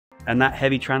and that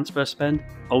heavy transfer spend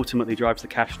ultimately drives the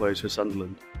cash flows for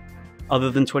Sunderland. Other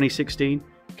than 2016,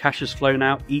 cash has flown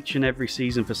out each and every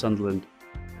season for Sunderland,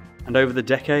 and over the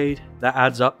decade, that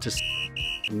adds up to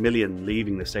 $1 million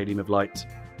leaving the Stadium of Light.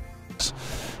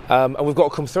 And we've got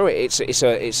to come through it.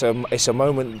 It's a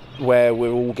moment where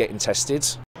we're all getting tested.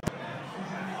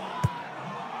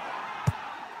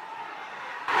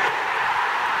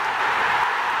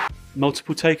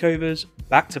 Multiple takeovers,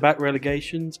 back-to-back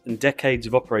relegations, and decades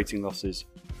of operating losses.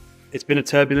 It's been a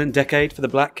turbulent decade for the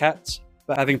Black Cats,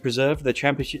 but having preserved their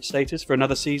championship status for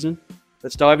another season,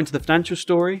 let's dive into the financial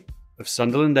story of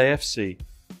Sunderland AFC.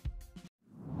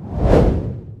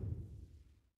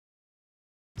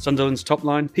 Sunderland's top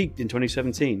line peaked in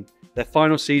 2017, their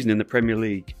final season in the Premier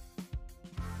League.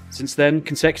 Since then,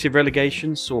 consecutive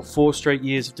relegations saw 4 straight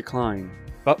years of decline,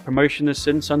 but promotion has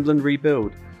seen Sunderland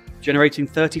rebuild, generating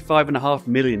 $35.5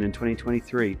 million in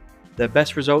 2023, their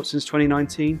best result since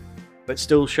 2019, but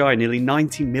still shy nearly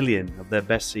 $90 million of their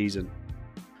best season.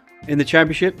 In the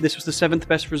Championship, this was the 7th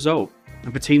best result,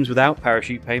 and for teams without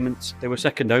parachute payments, they were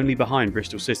second only behind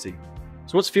Bristol City.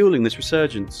 So what's fueling this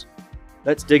resurgence?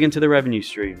 Let's dig into the revenue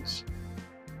streams.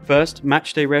 First,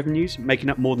 matchday revenues, making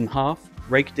up more than half,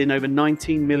 raked in over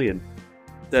 $19 million,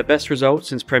 their best result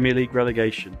since Premier League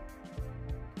relegation.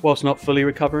 Whilst not fully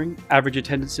recovering, average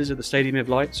attendances at the Stadium of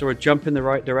Light saw a jump in the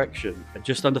right direction at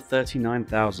just under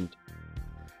 39,000.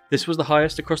 This was the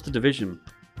highest across the division,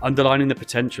 underlining the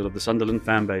potential of the Sunderland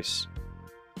fan base.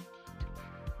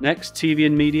 Next, TV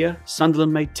and media,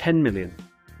 Sunderland made $10 million,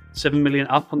 $7 million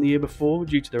up on the year before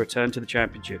due to the return to the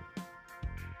Championship.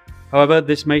 However,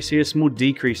 this may see a small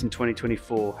decrease in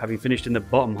 2024, having finished in the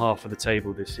bottom half of the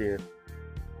table this year.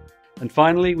 And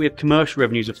finally, we have commercial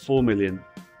revenues of $4 million,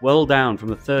 well down from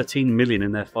the $13 million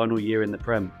in their final year in the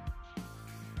Prem.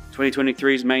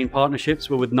 2023's main partnerships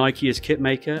were with Nike as kit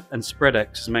maker and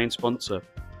Spreadex as main sponsor.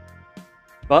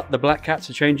 But the Black Cats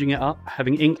are changing it up,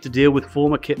 having inked a deal with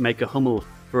former kit maker Hummel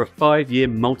for a 5-year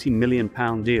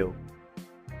multi-million-pound deal.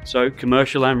 So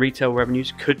commercial and retail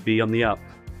revenues could be on the up.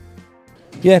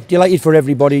 Yeah, delighted for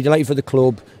everybody, delighted for the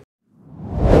club.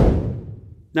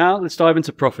 Now let's dive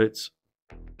into profits.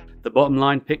 The bottom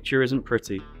line picture isn't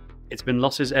pretty. It's been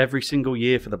losses every single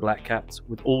year for the Black Cats,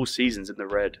 with all seasons in the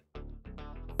red.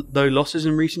 Though losses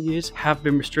in recent years have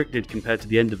been restricted compared to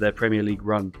the end of their Premier League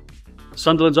run.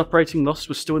 Sunderland's operating loss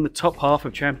was still in the top half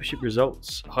of Championship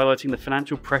results, highlighting the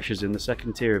financial pressures in the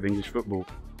second tier of English football.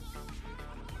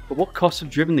 But what costs have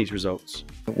driven these results?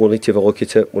 We'll need to have a look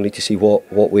at it. We'll need to see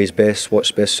what way's best, what's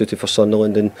best suited for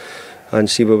Sunderland, and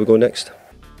see where we go next.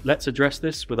 Let's address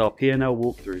this with our P&L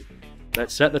walkthrough.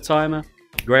 Let's set the timer,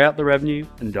 grey out the revenue,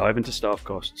 and dive into staff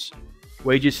costs.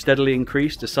 Wages steadily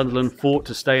increased as Sunderland fought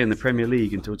to stay in the Premier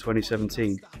League until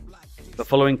 2017. But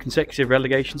following consecutive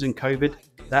relegations and COVID,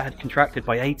 that had contracted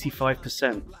by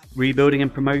 85%. Rebuilding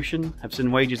and promotion have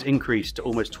seen wages increase to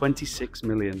almost $26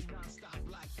 million.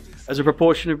 As a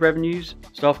proportion of revenues,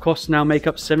 staff costs now make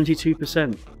up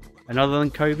 72%, and other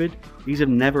than COVID, these have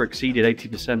never exceeded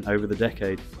 80% over the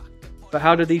decade. But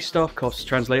how do these staff costs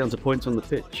translate onto points on the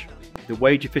pitch? The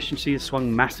wage efficiency has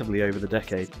swung massively over the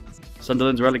decade.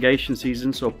 Sunderland's relegation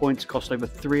season saw points cost over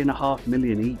 $3.5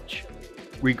 million each.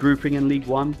 Regrouping in League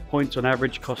One, points on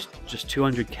average cost just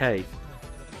 $200k,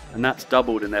 and that's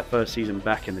doubled in their first season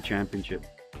back in the Championship.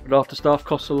 But after staff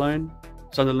costs alone,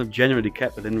 Sunderland have generally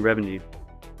kept within revenue.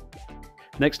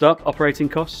 Next up, operating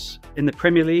costs. In the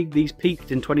Premier League, these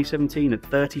peaked in 2017 at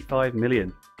 $35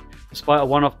 million. Despite a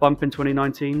one-off bump in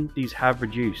 2019, these have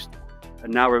reduced,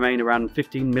 and now remain around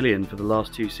 $15 million for the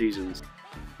last 2 seasons.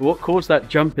 But what caused that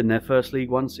jump in their first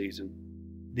League One season?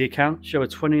 The accounts show a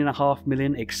 $20.5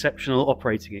 million exceptional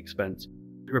operating expense,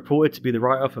 reported to be the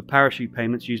write-off of parachute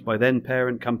payments used by then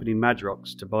parent company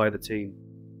Madrox to buy the team.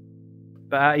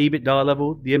 But at EBITDA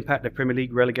level, the impact of Premier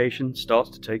League relegation starts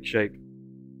to take shape.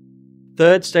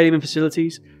 Third, stadium and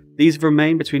facilities. These have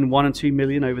remained between $1 and $2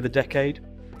 million over the decade.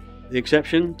 The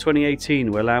exception,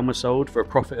 2018, where land was sold for a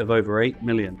profit of over $8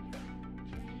 million.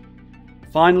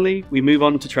 Finally, we move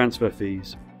on to transfer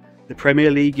fees. The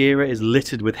Premier League era is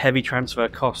littered with heavy transfer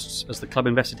costs as the club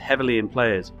invested heavily in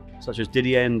players such as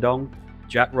Didier Ndong,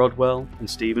 Jack Rodwell and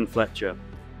Stephen Fletcher.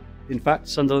 In fact,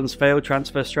 Sunderland's failed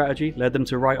transfer strategy led them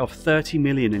to write off $30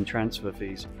 million in transfer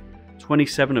fees,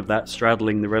 27 of that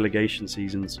straddling the relegation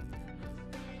seasons.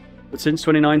 But since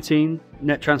 2019,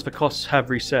 net transfer costs have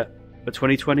reset, but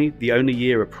 2020, the only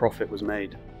year a profit was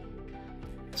made.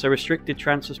 So restricted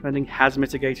transfer spending has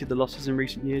mitigated the losses in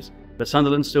recent years, but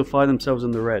Sunderland still find themselves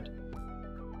in the red.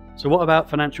 So what about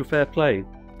financial fair play?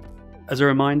 As a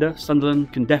reminder,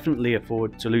 Sunderland can definitely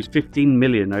afford to lose $15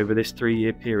 million over this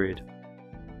 3-year period.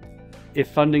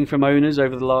 If funding from owners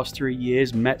over the last 3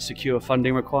 years met secure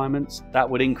funding requirements, that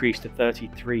would increase to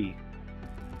 33.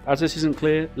 As this isn't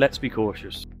clear, let's be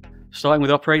cautious. Starting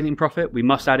with operating profit, we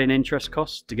must add in interest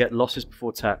costs to get losses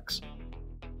before tax.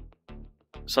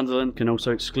 Sunderland can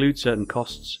also exclude certain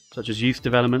costs, such as youth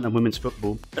development and women's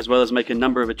football, as well as make a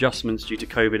number of adjustments due to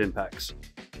COVID impacts.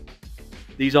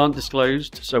 These aren't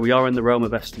disclosed, so we are in the realm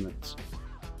of estimates.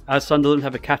 As Sunderland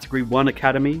have a Category 1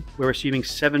 academy, we're assuming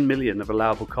 7 million of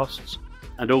allowable costs,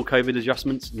 and all COVID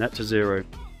adjustments net to zero.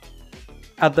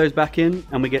 Add those back in,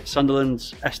 and we get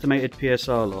Sunderland's estimated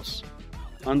PSR loss.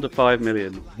 Under 5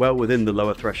 million, well within the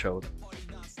lower threshold.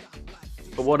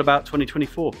 But what about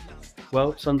 2024?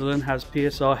 Well, Sunderland has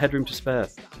PSR headroom to spare.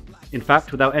 In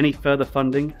fact, without any further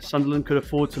funding, Sunderland could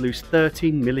afford to lose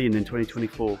 13 million in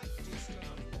 2024.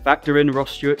 Factor in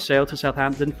Ross Stewart's sale to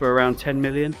Southampton for around 10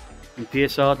 million, and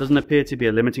PSR doesn't appear to be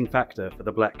a limiting factor for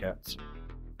the Black Cats.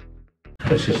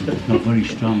 This is not very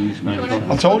strong, this man.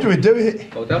 I told you we'd do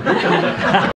it.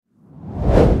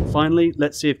 Finally,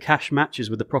 let's see if cash matches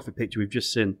with the profit picture we've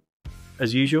just seen.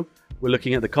 As usual, we're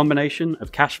looking at the combination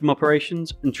of cash from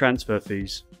operations and transfer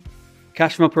fees.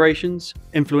 Cash from operations,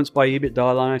 influenced by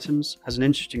EBITDA line items, has an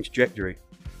interesting trajectory.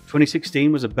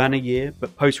 2016 was a banner year,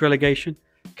 but post-relegation,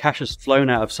 cash has flown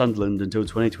out of Sunderland until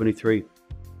 2023.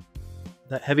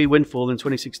 That heavy windfall in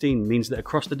 2016 means that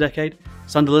across the decade,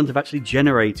 Sunderland have actually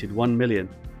generated 1 million.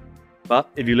 But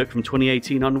if you look from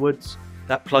 2018 onwards,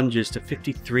 that plunges to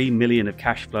 53 million of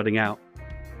cash flooding out.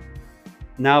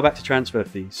 Now back to transfer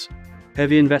fees.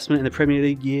 Heavy investment in the Premier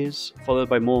League years, followed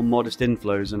by more modest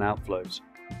inflows and outflows.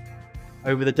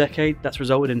 Over the decade, that's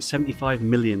resulted in 75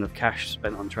 million of cash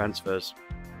spent on transfers.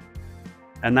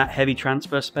 And that heavy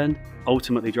transfer spend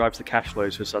ultimately drives the cash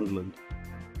flows for Sunderland.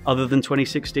 Other than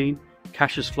 2016,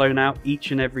 cash has flown out each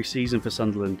and every season for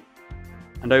Sunderland.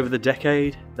 And over the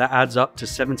decade, that adds up to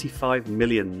 75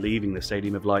 million leaving the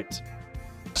Stadium of Light.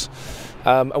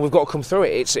 And we've got to come through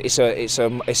it.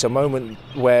 It's a moment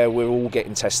where we're all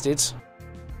getting tested.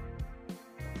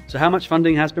 So how much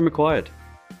funding has been required?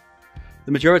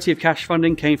 The majority of cash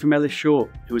funding came from Ellis Short,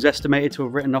 who was estimated to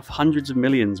have written off hundreds of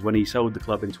millions when he sold the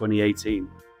club in 2018.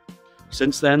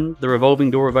 Since then, the revolving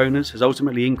door of owners has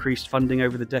ultimately increased funding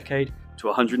over the decade to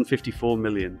 154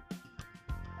 million.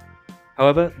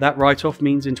 However, that write-off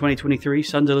means in 2023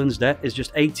 Sunderland's debt is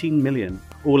just 18 million,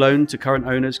 all owned to current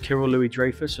owners Kirill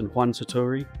Louis-Dreyfus and Juan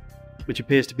Sartori, which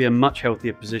appears to be a much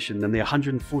healthier position than the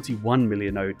 141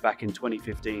 million owed back in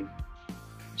 2015.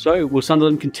 So, will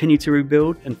Sunderland continue to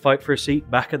rebuild and fight for a seat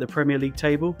back at the Premier League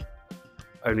table?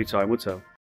 Only time will tell.